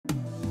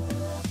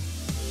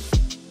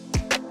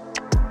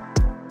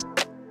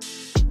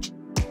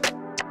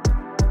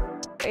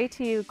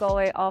ATU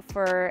Galway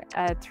offer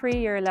a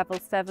 3-year Level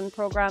 7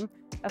 programme,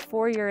 a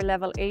 4-year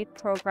Level 8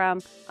 programme,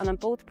 and on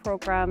both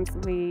programmes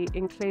we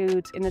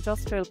include an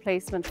industrial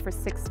placement for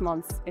 6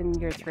 months in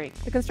Year 3.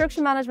 The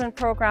construction management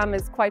programme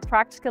is quite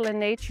practical in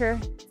nature,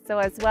 so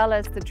as well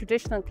as the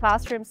traditional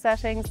classroom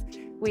settings,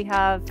 we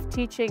have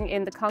teaching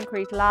in the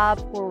concrete lab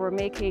where we're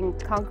making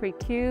concrete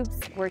cubes,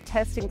 we're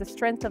testing the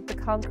strength of the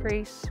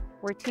concrete.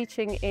 We're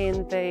teaching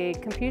in the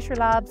computer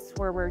labs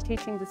where we're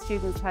teaching the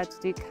students how to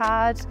do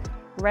CAD,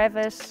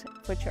 Revit,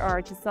 which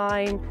are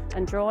design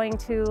and drawing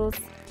tools.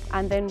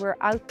 And then we're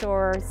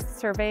outdoors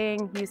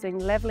surveying using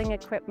levelling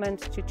equipment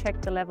to check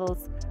the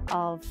levels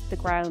of the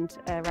ground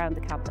around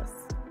the campus.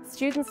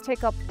 Students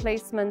take up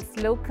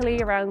placements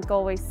locally around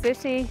Galway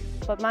City,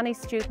 but many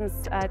students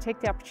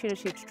take the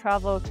opportunity to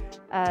travel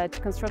to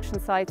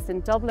construction sites in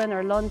Dublin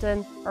or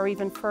London, or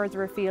even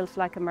further afield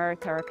like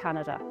America or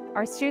Canada.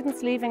 Our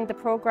students leaving the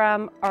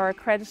programme are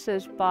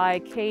accredited by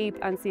CABE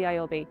and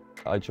CIOB.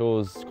 I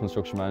chose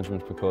construction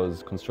management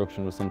because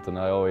construction was something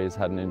I always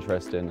had an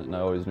interest in, and I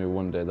always knew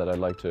one day that I'd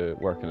like to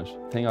work in it.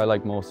 The thing I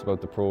like most about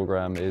the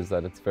programme is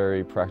that it's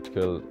very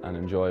practical and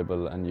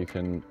enjoyable, and you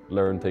can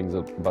learn things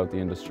about the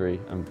industry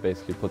and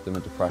basically put them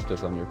into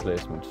practice on your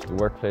placement. The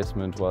work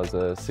placement was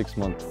a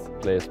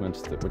 6-month placement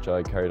which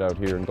I carried out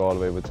here in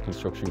Galway with the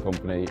construction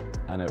company,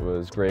 and it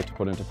was great to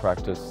put into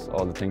practice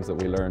all the things that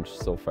we learned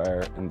so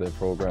far in the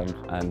programme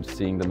and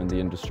seeing them in the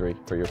industry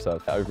for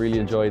yourself. I've really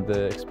enjoyed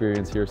the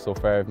experience here so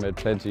far. I've made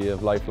plenty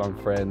of lifelong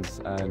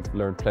friends and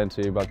learned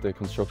plenty about the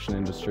construction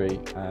industry,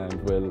 and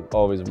will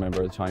always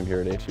remember the time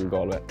here at ATU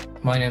Galway.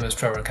 My name is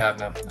Trevor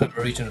Kavanagh. I'm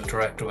a Regional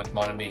Director with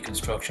Monami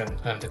Construction.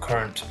 I'm the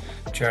current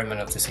Chairman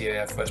of the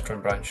CAF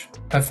Western Branch.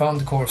 I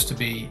found the course to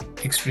be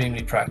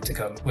extremely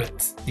practical,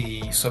 with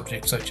the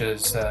subjects such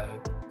as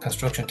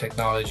construction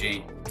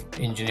technology,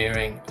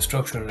 engineering,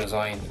 structural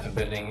design and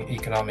building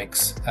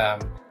economics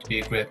to be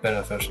a great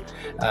benefit.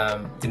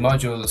 The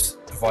modules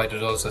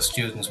provided us as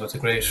students with a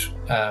great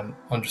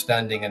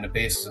understanding and a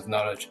basis of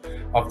knowledge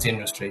of the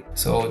industry.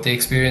 So the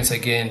experience I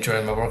gained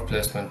during my work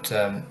placement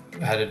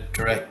had a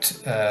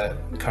direct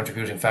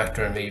contributing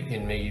factor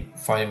in me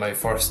finding my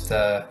first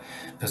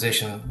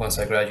position once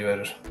I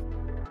graduated.